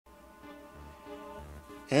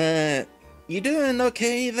Uh, you doing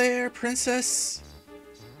okay there, princess?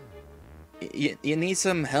 You need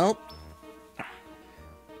some help?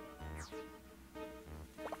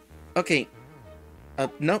 Okay.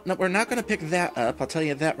 Nope, we're not gonna pick that up, I'll tell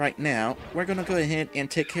you that right now. We're gonna go ahead and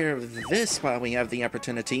take care of this while we have the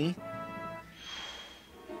opportunity.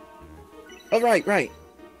 Oh, right.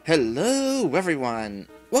 Hello, everyone!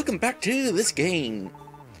 Welcome back to this game!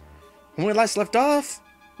 When we last left off,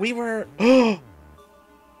 we were... Oh!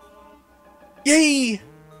 Yay!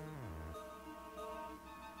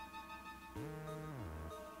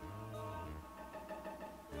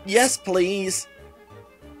 Yes, please!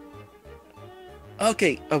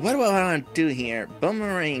 Okay, what do I want to do here?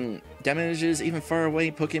 Bonemerang damages even far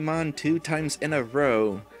away Pokemon 2 times in a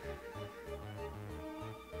row.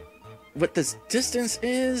 What this distance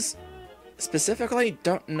is, specifically,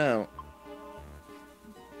 don't know.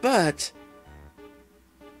 But...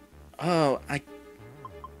 Oh,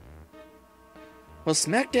 well,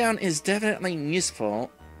 Smackdown is definitely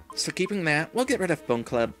useful, so keeping that, we'll get rid of Bone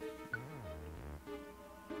Club.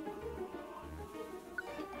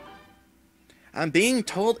 I'm being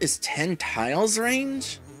told it's 10 tiles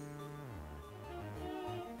range?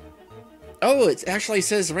 Oh, it actually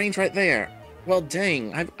says range right there. Well,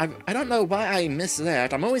 dang, I don't know why I missed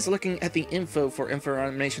that. I'm always looking at the info for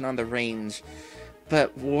information on the range.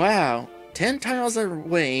 But wow, 10 tiles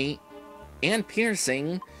away and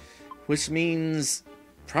piercing, which means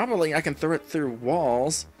probably I can throw it through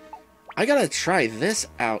walls. I gotta try this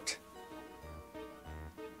out.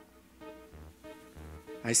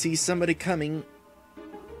 I see somebody coming.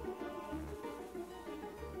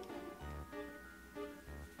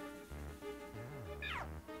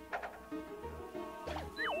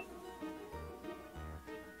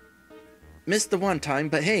 Missed the one time,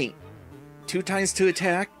 but hey, 2 times to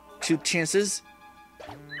attack, 2 chances.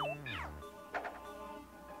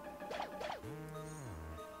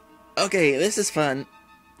 Okay, this is fun.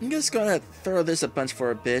 I'm just gonna throw this a bunch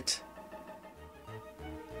for a bit.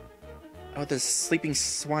 Oh, the sleeping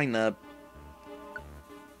swine nub.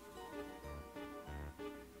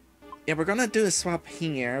 Yeah, we're gonna do a swap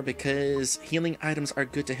here because healing items are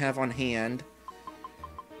good to have on hand.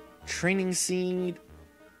 Training seed.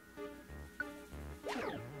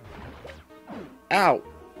 Ow!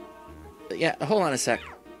 Yeah, hold on a sec.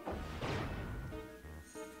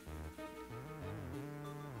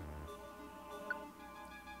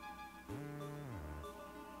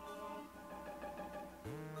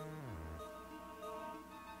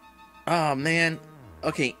 Oh, man.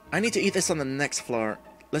 Okay, I need to eat this on the next floor.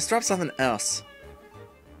 Let's drop something else.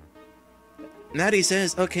 Natty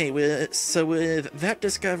says, okay, so with that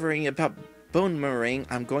discovery about Bonemerang,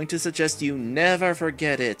 I'm going to suggest you never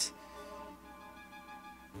forget it.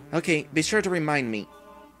 Okay, be sure to remind me.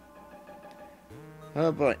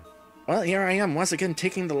 Oh boy. Well, here I am once again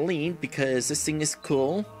taking the lead because this thing is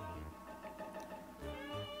cool.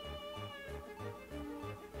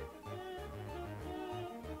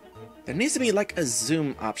 There needs to be like a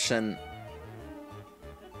zoom option.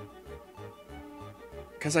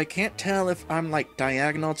 Because I can't tell if I'm like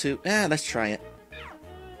diagonal to... let's try it.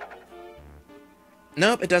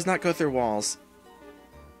 Nope, it does not go through walls.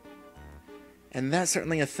 And that's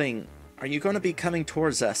certainly a thing. Are you going to be coming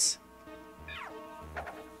towards us?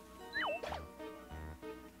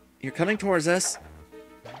 You're coming towards us.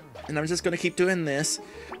 And I'm just going to keep doing this.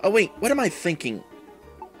 Oh wait, what am I thinking?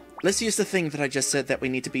 Let's use the thing that I just said that we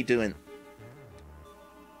need to be doing.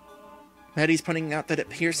 Maddie's pointing out that it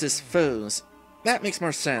pierces foes. That makes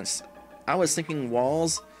more sense. I was thinking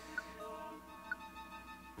walls.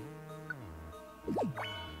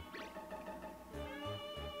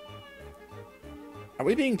 Are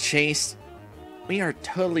we being chased? We are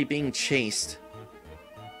totally being chased.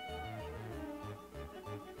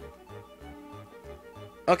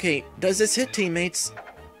 Okay, does this hit teammates?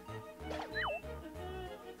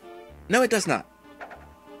 No, it does not.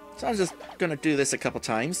 So I'm just gonna do this a couple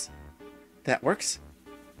times. That works.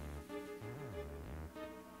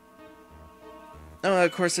 Oh,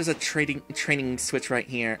 of course there's a training switch right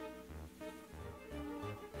here.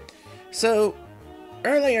 So,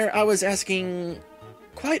 earlier I was asking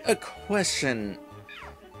quite a question.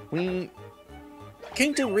 We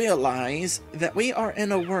came to realize that we are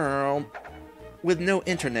in a world with no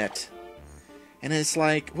internet. And it's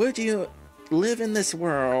like, would you live in this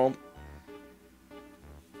world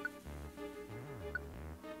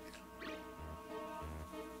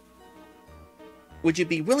would you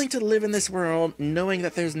be willing to live in this world knowing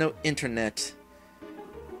that there's no internet?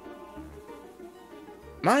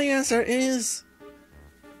 My answer is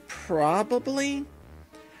probably.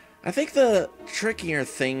 I think the trickier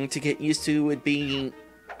thing to get used to would be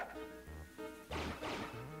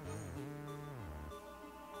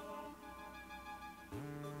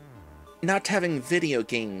not having video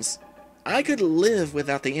games. I could live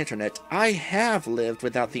without the internet. I have lived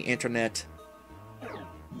without the internet.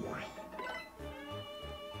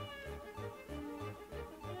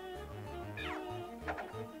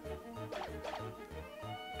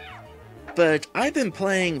 But I've been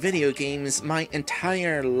playing video games my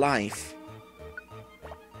entire life.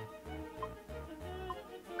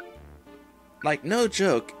 Like, no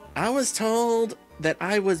joke, I was told that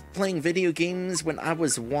I was playing video games when I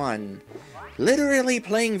was 1. Literally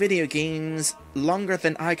playing video games longer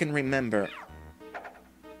than I can remember.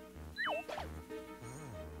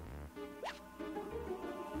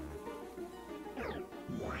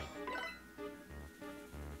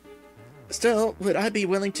 Still, would I be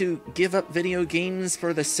willing to give up video games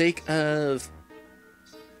for the sake of...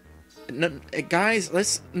 No, guys,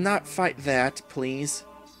 let's not fight that, please.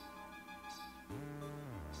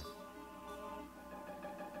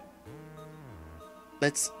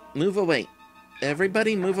 Let's move away.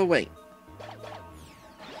 Everybody move away.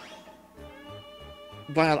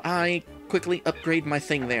 While I quickly upgrade my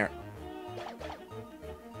thing there.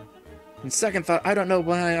 And second thought, I don't know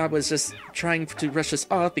why I was just trying to rush this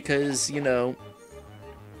off because, you know,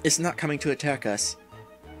 it's not coming to attack us.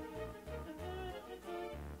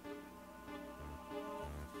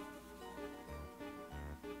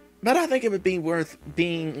 But I think it would be worth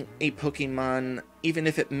being a Pokemon, even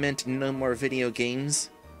if it meant no more video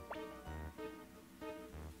games.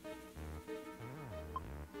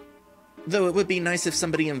 Though it would be nice if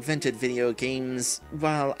somebody invented video games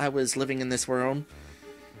while I was living in this world.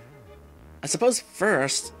 I suppose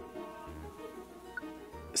first,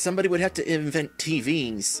 somebody would have to invent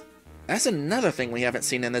TVs. That's another thing we haven't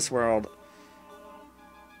seen in this world.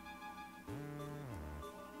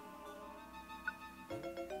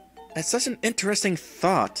 That's such an interesting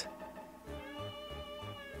thought.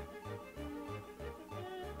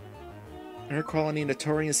 Rare quality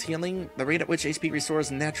notorious healing. The rate at which HP restores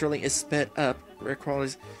naturally is sped up. Rare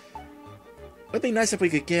qualities. It would be nice if we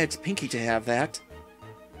could get Pinky to have that.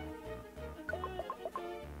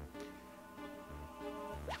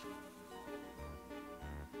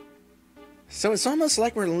 So it's almost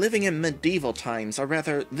like we're living in medieval times, or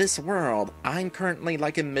rather, this world. I'm currently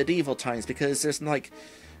like in medieval times because there's like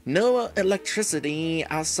no electricity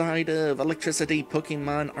outside of electricity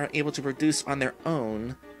Pokemon are able to produce on their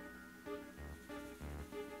own.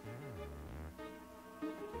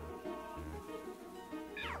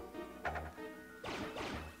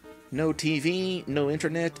 No TV, no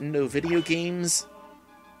internet, no video games.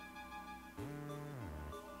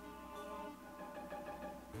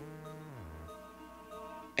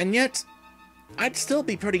 And yet, I'd still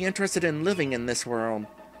be pretty interested in living in this world.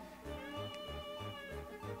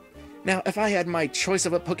 Now, if I had my choice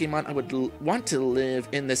of what Pokemon I would want to live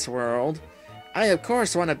in this world, I of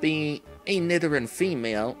course want to be a Nidoran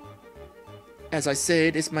female. As I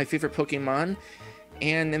said, it's my favorite Pokemon,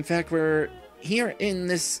 and in fact we're here in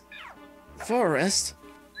this forest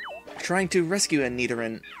trying to rescue a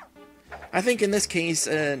Nidoran. I think in this case,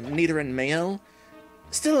 a Nidoran male.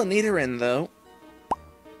 Still a Nidoran though.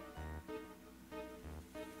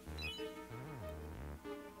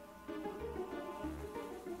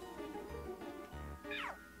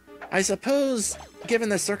 I suppose, given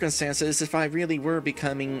the circumstances, if I really were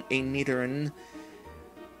becoming a Nidoran,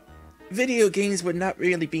 video games would not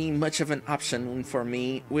really be much of an option for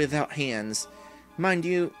me without hands. Mind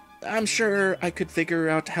you, I'm sure I could figure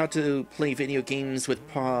out how to play video games with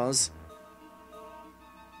paws.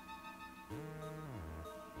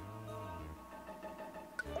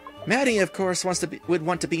 Maddie, of course, would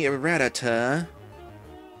want to be a Rattata.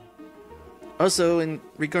 Also, in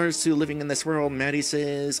regards to living in this world, Maddie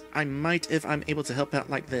says, I might if I'm able to help out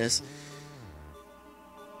like this.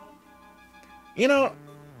 You know,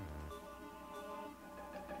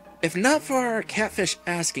 if not for Catfish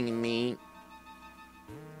asking me,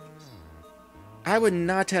 I would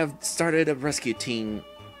not have started a rescue team.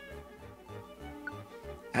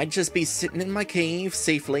 I'd just be sitting in my cave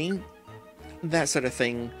safely, that sort of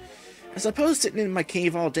thing. I suppose sitting in my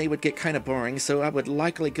cave all day would get kind of boring, so I would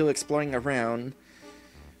likely go exploring around,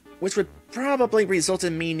 which would probably result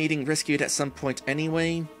in me needing rescued at some point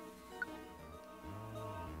anyway.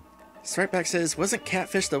 Strikeback says, wasn't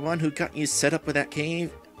Catfish the one who got you set up with that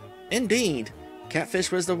cave? Indeed,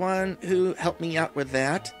 Catfish was the one who helped me out with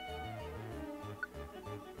that.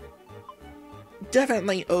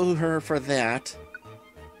 Definitely owe her for that.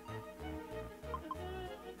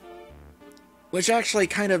 Which actually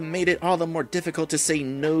kind of made it all the more difficult to say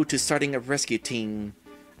no to starting a rescue team.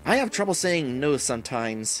 I have trouble saying no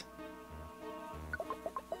sometimes.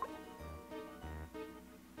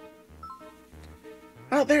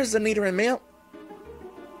 Oh, there's the Nidoran mail.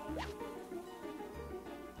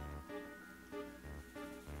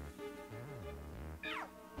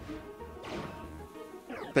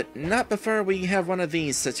 But not before we have one of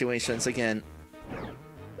these situations again.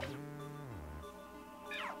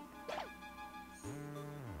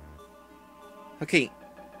 Okay,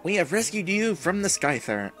 we have rescued you from the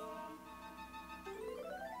Skyther.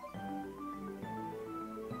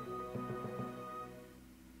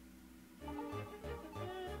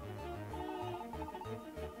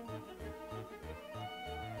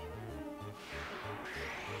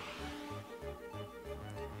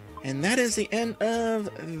 And that is the end of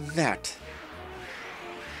that.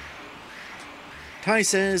 Ty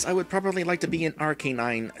says, I would probably like to be an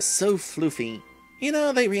Arcanine. So floofy. You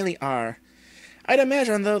know, they really are. I'd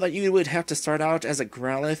imagine, though, that you would have to start out as a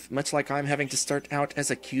Growlithe, much like I'm having to start out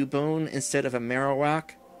as a Cubone instead of a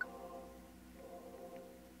Marowak.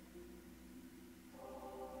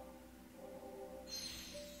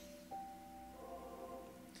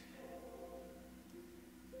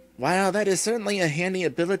 Wow, that is certainly a handy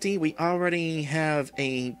ability. We already have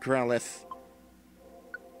a Growlithe.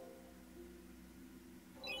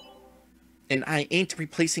 And I ain't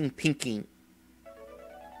replacing Pinky.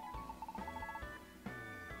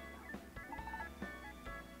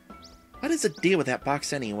 What is the deal with that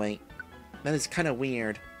box anyway? That is kind of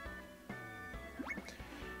weird.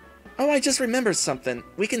 Oh, I just remembered something.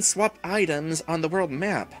 We can swap items on the world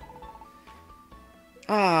map.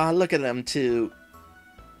 Ah, look at them too.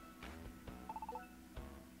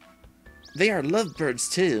 They are lovebirds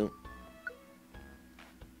too.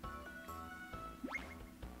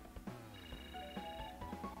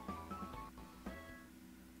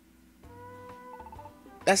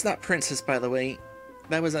 That's not Princess, by the way.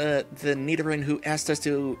 That was the Nidoran who asked us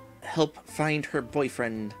to help find her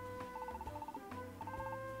boyfriend.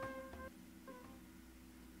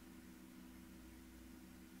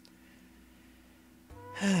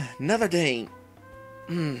 Another day.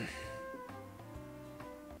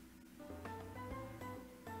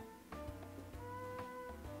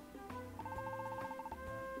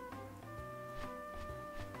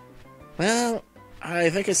 Well,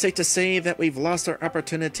 I think it's safe to say that we've lost our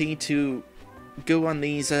opportunity to go on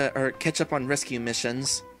these, or catch up on rescue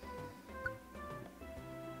missions.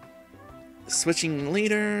 Switching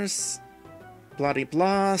leaders, blah de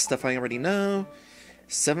blah, stuff I already know.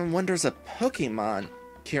 7 Wonders of Pokemon.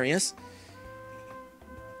 Curious.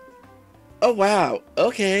 Oh wow,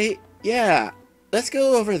 okay, yeah. Let's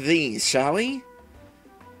go over these, shall we?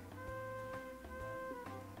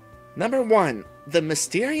 Number 1, the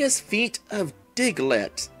mysterious feat of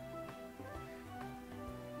Diglett.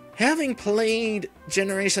 Having played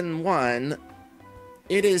Generation 1,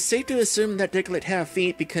 it is safe to assume that Diglett have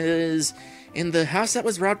feet because in the house that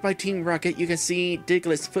was robbed by Team Rocket, you can see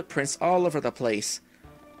Diglett's footprints all over the place.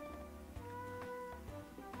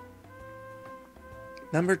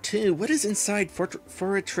 Number 2, what is inside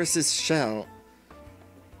Forretress's shell?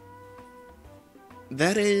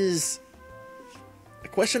 That is a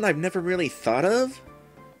question I've never really thought of.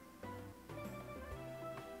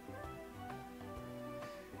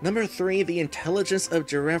 Number 3, the intelligence of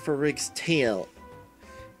Girafarig's tail.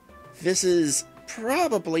 This is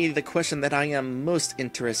probably the question that I am most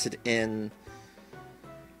interested in.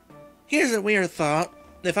 Here's a weird thought.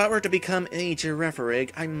 If I were to become a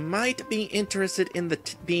Girafarig, I might be interested in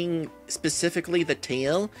being specifically the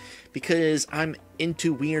tail, because I'm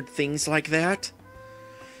into weird things like that.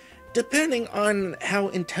 Depending on how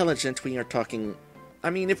intelligent we are talking. I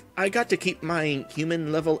mean, if I got to keep my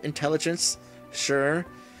human level intelligence, sure.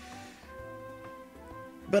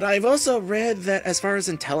 But I've also read that as far as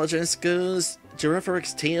intelligence goes,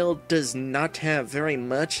 Girafarig's tail does not have very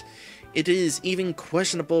much. It is even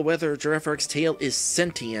questionable whether Girafarig's tail is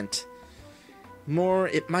sentient. More,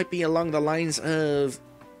 it might be along the lines of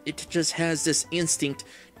it just has this instinct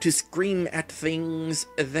to scream at things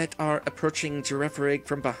that are approaching Girafarig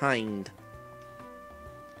from behind.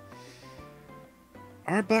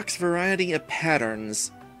 Arbok's variety of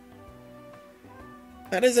patterns.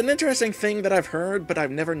 That is an interesting thing that I've heard, but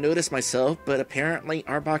I've never noticed myself, but apparently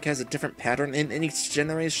Arbok has a different pattern in each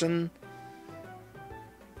generation.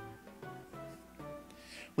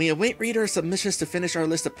 We await reader submissions to finish our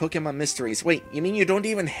list of Pokemon mysteries. Wait, you mean you don't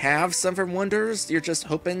even have 7 Wonders? You're just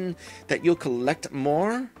hoping that you'll collect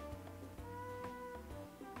more?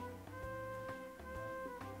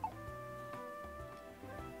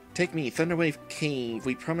 Take me, Thunderwave Cave.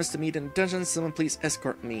 We promise to meet in a dungeon. Someone please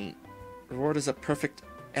escort me. Reward is a perfect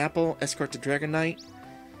apple. Escort to Dragonite.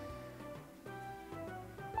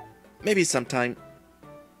 Maybe sometime.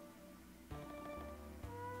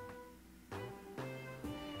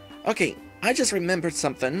 Okay, I just remembered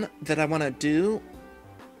something that I want to do.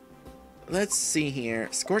 Let's see here.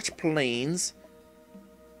 Scorched Plains.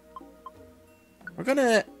 We're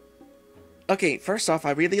gonna... Okay, first off,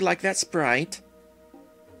 I really like that sprite.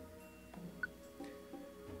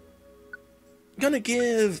 I'm gonna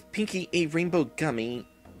give Pinky a rainbow gummy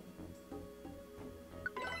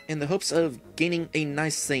in the hopes of gaining a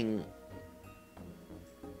nice thing.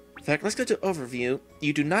 In fact, let's go to Overview.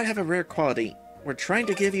 You do not have a rare quality. We're trying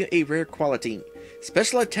to give you a rare quality.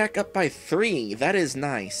 Special attack up by 3. That is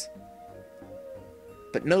nice.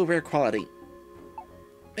 But no rare quality.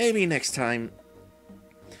 Maybe next time.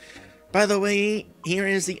 By the way, here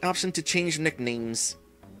is the option to change nicknames.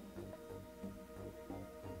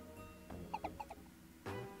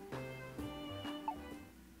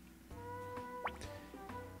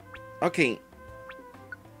 Okay.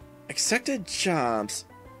 Accepted jobs.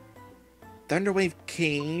 Thunderwave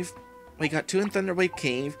Cave. We got 2 in Thunderwave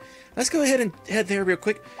Cave. Let's go ahead and head there real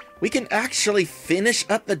quick. We can actually finish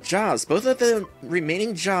up the jobs. Both of the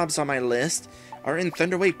remaining jobs on my list are in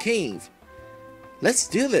Thunderwave Cave. Let's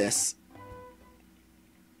do this.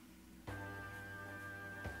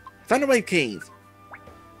 Thunderwave Cave.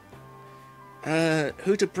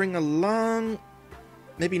 Who to bring along?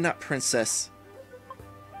 Maybe not Princess.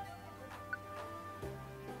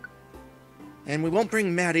 And we won't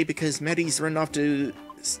bring Maddie because Maddie's run off to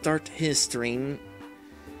start his stream.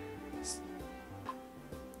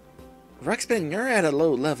 Ruxpin, you're at a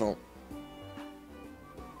low level.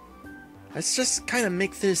 Let's just kind of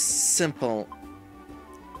make this simple.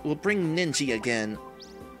 We'll bring Ninja again.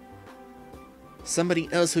 Somebody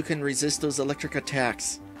else who can resist those electric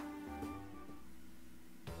attacks.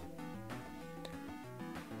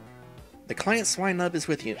 The client Swinub is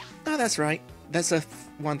with you. Oh, that's right. That's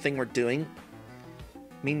one thing we're doing.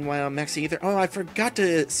 Meanwhile, Maxi either... Oh, I forgot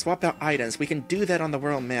to swap out items. We can do that on the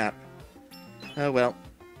world map. Oh, well.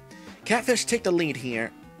 Catfish, take the lead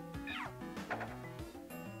here.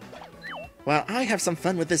 While I have some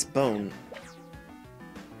fun with this bone.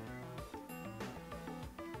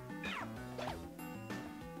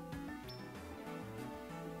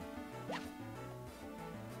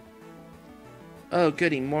 Oh,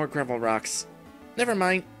 goody, more gravel rocks. Never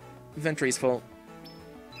mind. Inventory's full.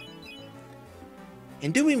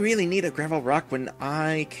 And do we really need a gravel rock when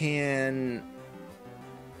I can...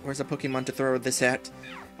 Where's a Pokemon to throw this at?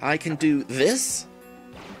 I can do this?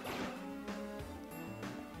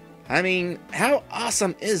 I mean, how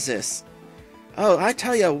awesome is this? Oh, I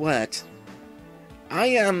tell you what. I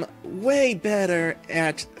am way better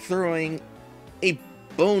at throwing a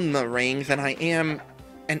Bonemerang than I am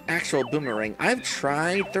an actual boomerang. I've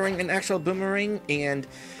tried throwing an actual boomerang, and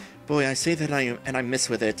boy, I say that I miss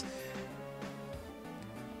with it.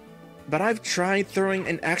 But I've tried throwing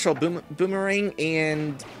an actual boomerang,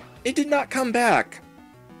 and it did not come back.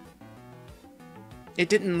 It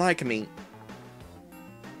didn't like me.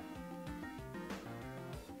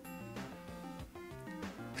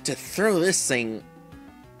 But to throw this thing,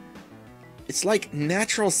 it's like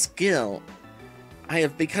natural skill. I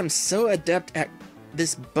have become so adept at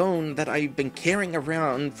this bone that I've been carrying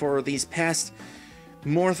around for these past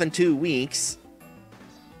more than 2 weeks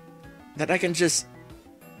that I can just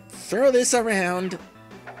throw this around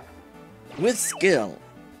with skill.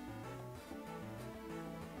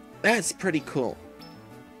 That's pretty cool.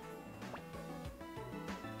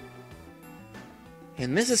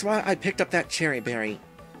 And this is why I picked up that cherry berry.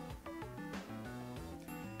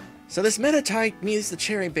 So this meta type needs the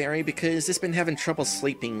cherry berry because it's been having trouble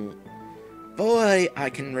sleeping. Boy, I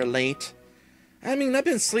can relate. I mean, I've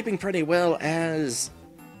been sleeping pretty well as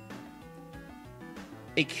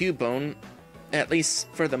a Cubone, at least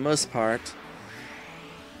for the most part.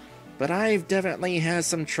 But I've definitely had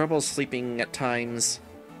some trouble sleeping at times.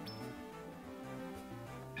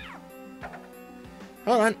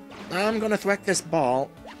 Hold on, I'm gonna thwack this ball.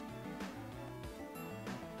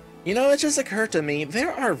 You know, it just occurred to me,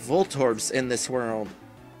 there are Voltorbs in this world.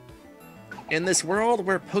 In this world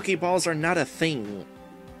where Pokeballs are not a thing.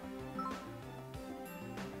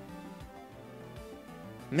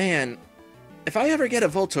 Man, if I ever get a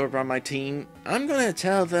Voltorb on my team, I'm gonna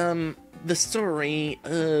tell them the story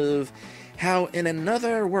of how in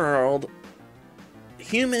another world,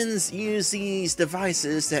 humans use these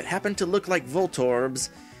devices that happen to look like Voltorbs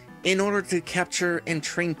in order to capture and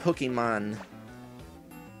train Pokemon.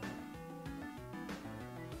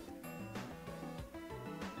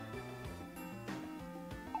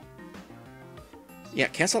 Yeah,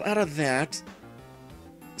 cancel out of that.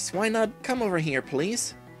 Swinub, come over here,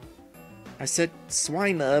 please. I said,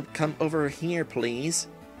 Swinub, come over here, please.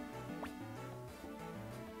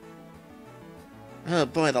 Oh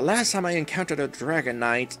boy, the last time I encountered a Dragon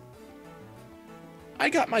Knight, I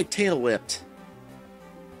got my tail whipped.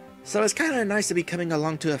 So it's kind of nice to be coming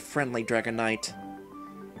along to a friendly Dragon Knight.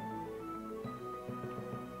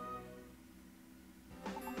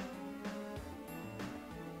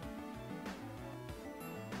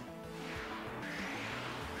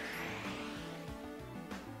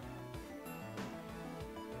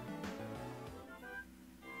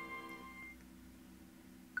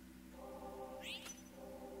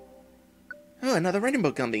 Oh, another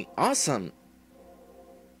Rainbow Gumby. Awesome!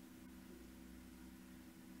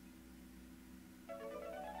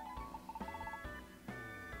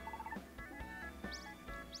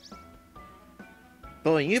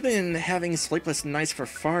 Boy, you've been having sleepless nights for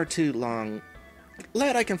far too long.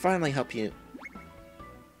 Glad I can finally help you.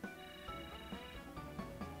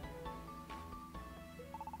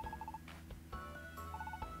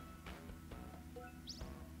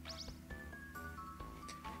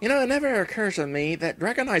 You know, it never occurs to me that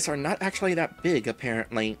Dragonites are not actually that big,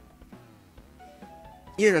 apparently.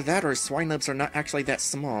 Either that or Swinubs are not actually that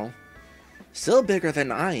small. Still bigger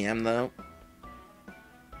than I am, though.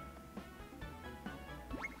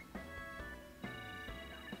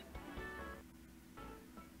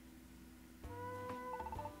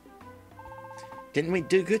 Didn't we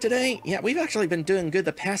do good today? Yeah, we've actually been doing good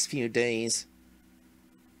the past few days.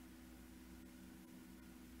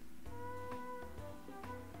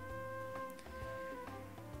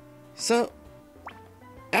 So,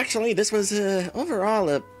 actually, this was overall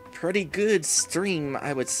a pretty good stream,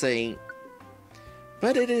 I would say.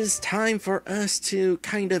 But it is time for us to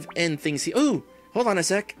kind of end things here. Ooh, hold on a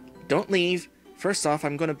sec. Don't leave. First off,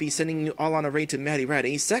 I'm going to be sending you all on a raid to Maddie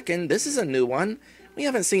Ratty. Second, this is a new one. We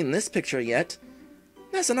haven't seen this picture yet.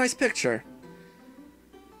 That's a nice picture.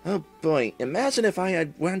 Oh boy, imagine if I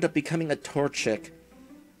had wound up becoming a Torchic.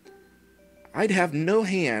 I'd have no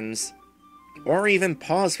hands. Or even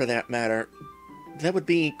paws for that matter. That would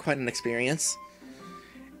be quite an experience.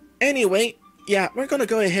 Anyway, yeah, we're going to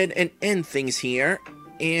go ahead and end things here.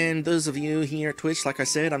 And those of you here at Twitch, like I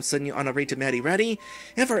said, I'm sending you on a raid to Maddie Ratty.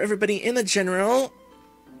 And for everybody in the general,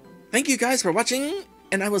 thank you guys for watching,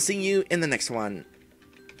 and I will see you in the next one.